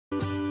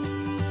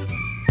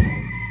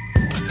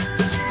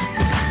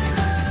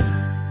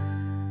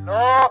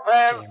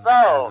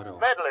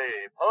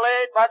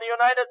by the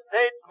United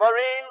States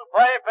Marine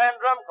Pipe and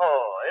Drum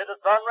Corps. It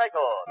is on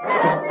record.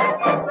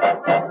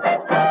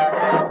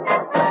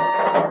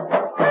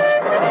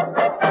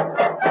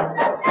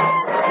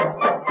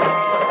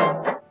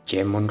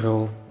 James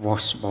Monroe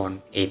was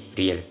born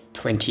April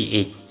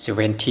 28,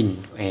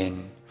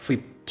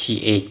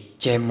 1758.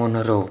 James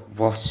Monroe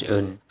was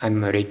an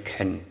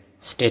American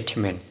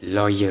statesman,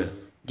 lawyer,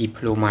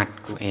 diplomat,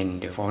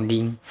 and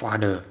founding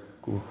father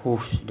who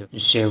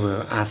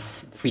served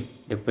as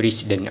the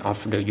President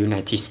of the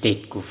United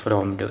States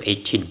from the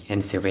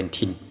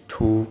 1817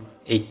 to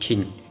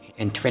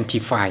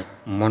 1825.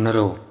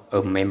 Monroe,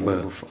 a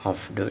member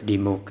of the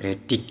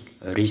Democratic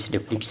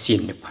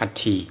Republican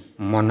Party.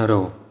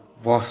 Monroe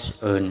was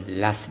the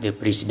last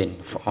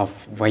president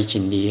of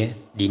Virginia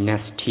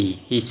dynasty.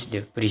 His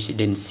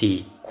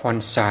presidency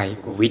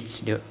coincided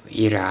with the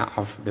era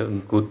of the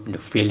good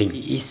feeling.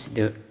 He is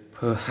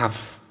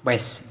perhaps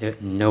best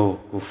known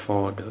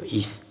for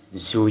his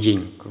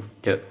using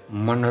the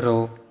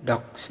Monroe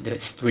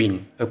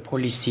Doctrine, a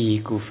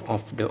policy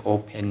of the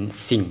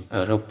opposing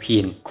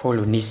European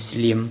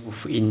colonialism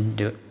in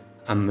the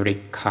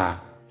America.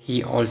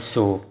 He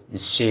also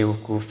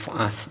served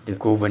as the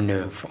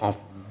governor of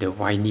the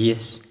Virginia,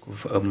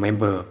 a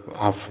member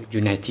of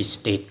United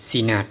States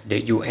Senate, the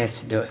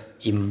U.S. the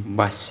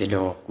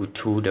ambassador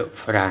to the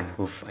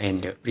France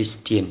and the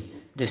Christian,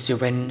 the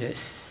seventh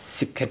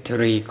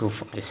Secretary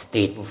of the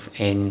State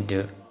and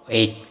the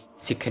eighth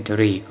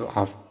Secretary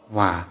of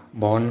War.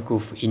 Born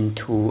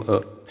into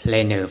a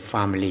planter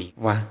family,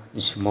 was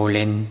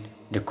Smoland,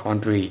 the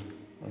country.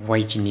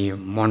 Virginia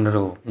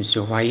Monroe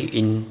survived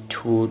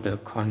into the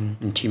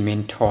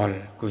Continental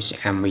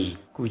Army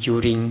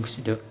during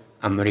the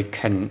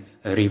American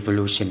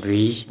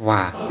Revolutionary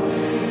War.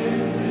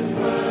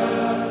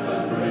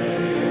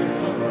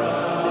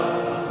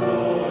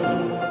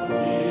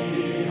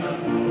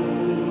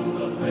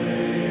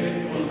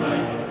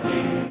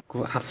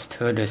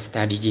 After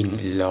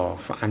studying law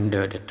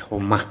under the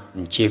Thomas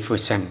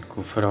Jefferson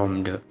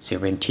from the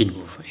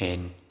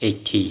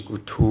 1780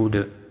 to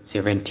the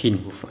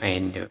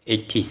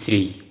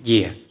 1783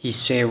 year, he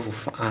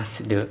served as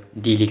the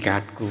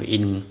delegate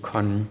in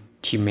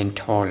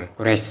Continental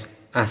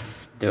Congress.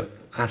 As a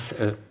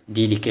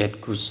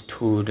delegate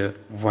to the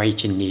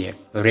Virginia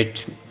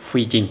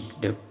refusing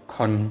the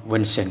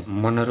convention,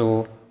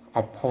 Monroe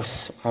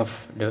opposed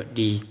of the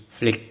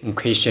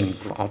deflection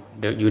of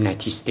the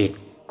United States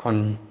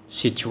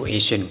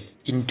Constitution.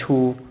 In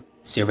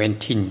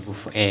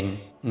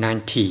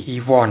 1790, he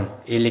won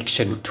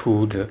election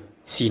to the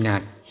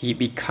Senate. He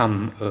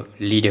became a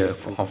leader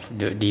of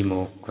the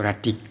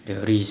Democratic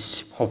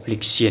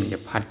Republican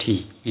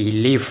Party. He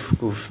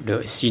left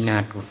the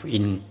Senate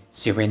in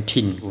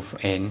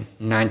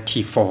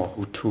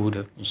 1794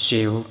 to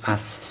serve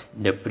as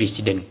the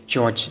President.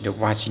 George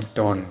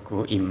Washington,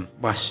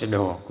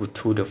 ambassador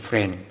to the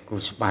French,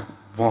 but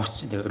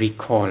was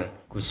recalled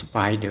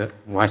by the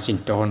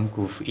Washington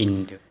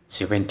in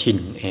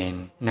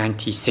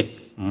 1796.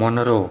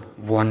 Monroe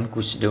won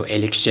the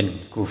election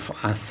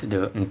as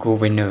the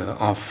governor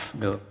of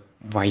the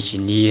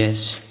Virginia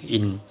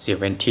in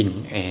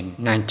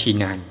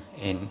 1799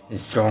 and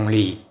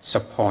strongly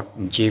support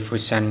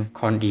Jefferson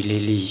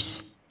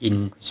candidacy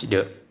in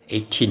the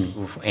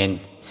 1800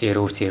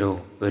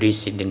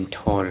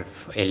 presidential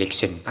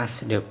election.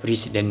 As the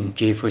President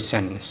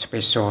Jefferson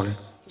special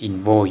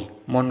envoy,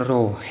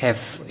 Monroe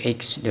have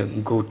ex the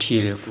go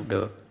till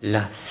the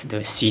last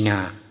the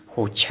Senate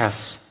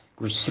Hochas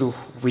through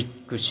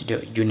which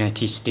the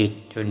United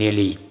States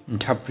nearly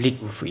public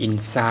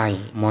inside.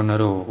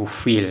 Monroe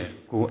feel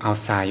go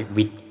outside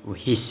with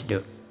his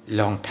the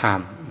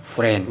long-time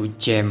friend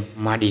James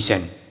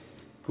Madison.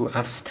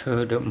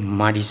 After the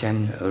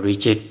Madison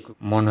reject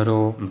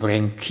Monroe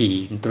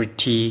Branky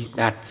treaty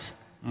that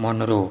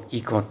Monroe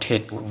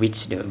negotiated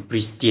with the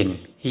Christian.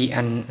 He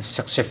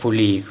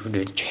unsuccessfully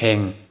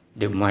changed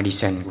the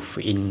Madison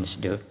in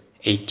the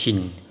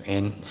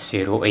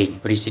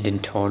 1808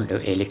 presidential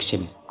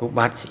election.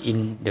 But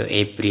in the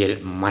April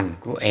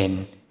month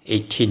and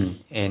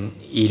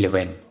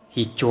 1811,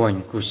 he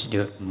joined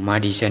the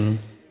Madison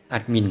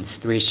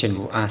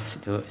administration as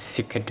the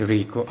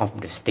Secretary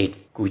of the State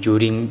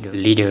during the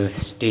leader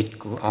state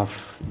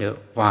of the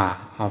War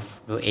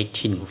of the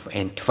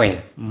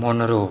 1812.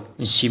 Monroe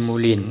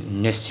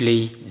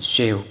simultaneously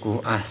served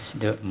as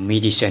the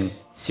Medicine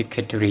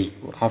Secretary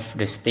of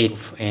the State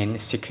and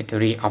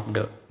Secretary of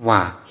the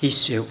War.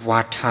 His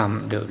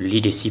wartime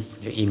leadership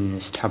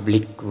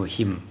established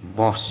him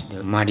was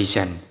the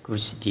Madison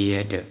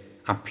the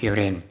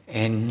appearance,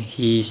 and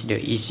he is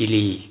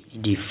easily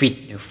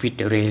defeat the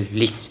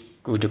Federalist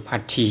the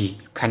party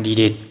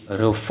candidate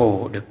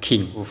Rutherford the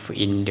King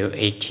in the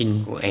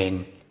 18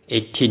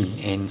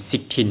 and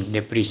 16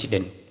 the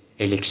president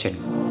election.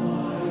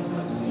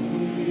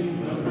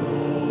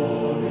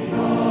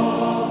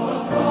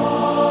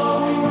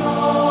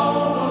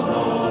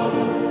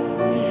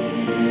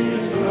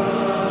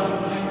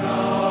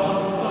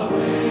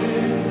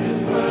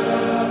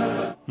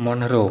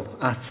 Monroe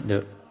as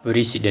the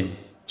President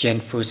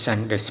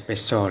Jefferson the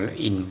special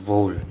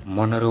involved.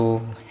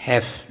 Monroe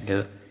have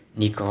the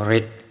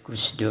neglect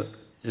the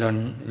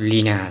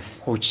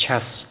loneliness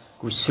Hochas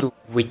through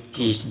which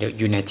is the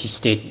United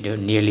States the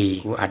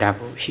nearly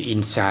adapt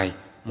inside.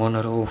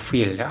 Monroe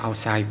filled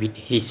outside with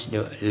his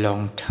the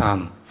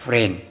long-term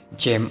friend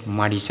James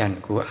Madison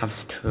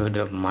after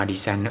the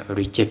Madison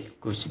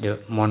reject the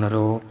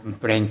Monroe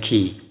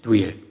Branky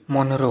will.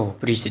 Monroe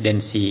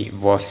presidency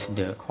was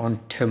the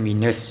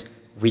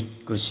conterminous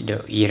with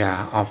the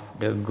era of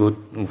the good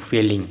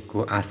feeling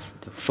as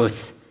the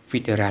first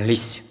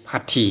Federalist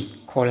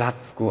Party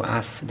collapsed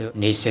as the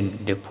nation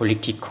the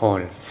political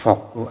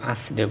fog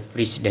as the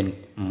president.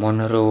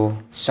 Monroe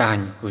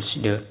signed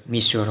the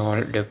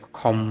Missouri the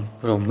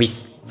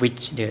compromise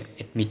which the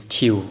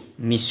admitted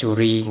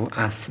Missouri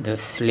as the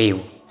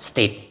slave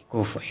state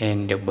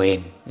and the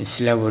ban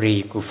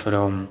slavery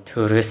from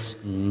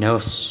tourist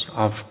north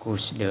of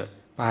the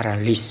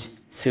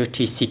paralysis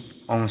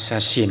 36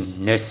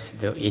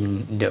 Nurse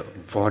in the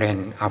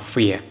Foreign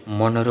Affairs.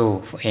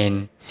 Monroe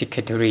and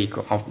Secretary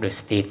of the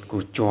State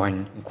could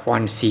join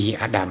Quincy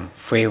Adams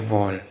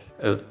favored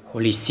a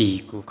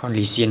policy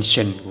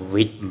conciliation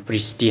with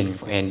Britain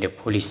and the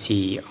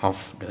policy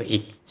of the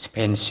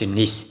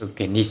expansionist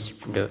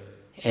against the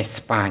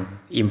Spanish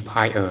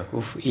Empire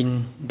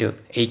in the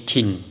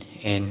 18th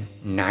and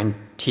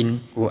 19th.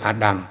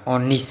 Adams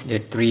honest the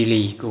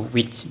treaty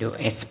with the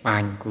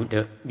Spanish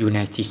the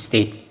United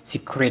States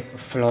secret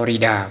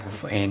Florida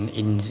and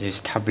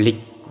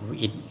established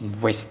its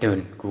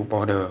western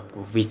border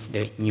with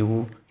the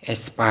new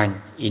Spain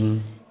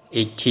in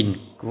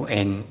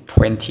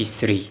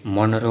 1823.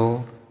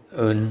 Monroe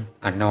earned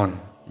anon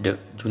the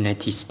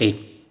United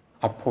States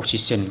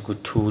opposition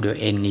to the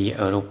any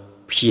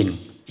European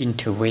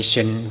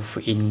intervention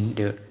in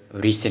the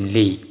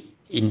recently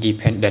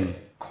independent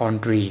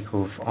country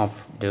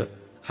of the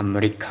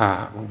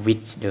America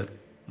with the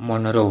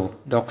Monroe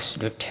Docks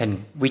the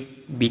 10 which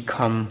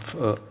become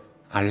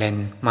a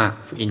landmark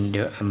in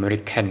the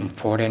American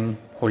foreign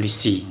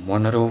policy.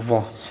 Monroe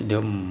was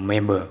the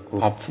member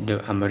of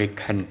the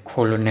American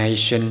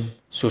Colonization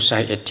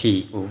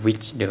Society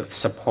which the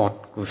support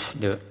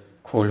the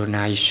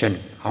colonization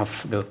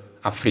of the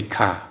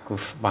Africa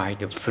by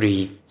the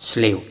free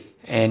slave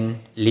and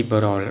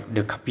liberal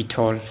the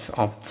capital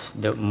of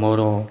the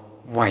Monroe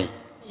White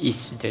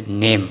is the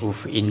name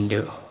in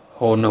the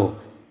honor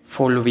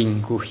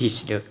following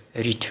his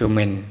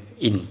retirement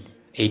in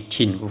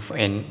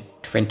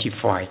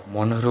 1825.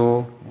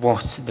 Monroe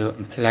was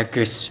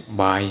plagued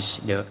by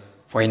the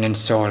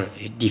financial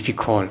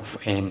difficulty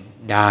and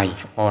died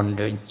on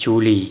the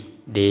July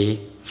day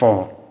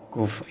 4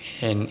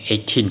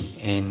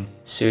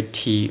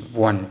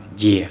 1831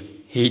 year.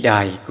 He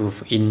died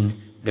in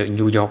the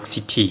New York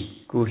City.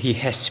 He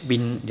has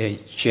been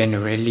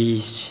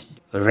generally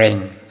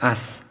ranked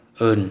as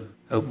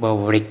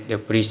above the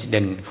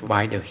president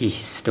by the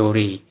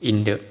history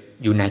in the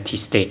United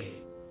States.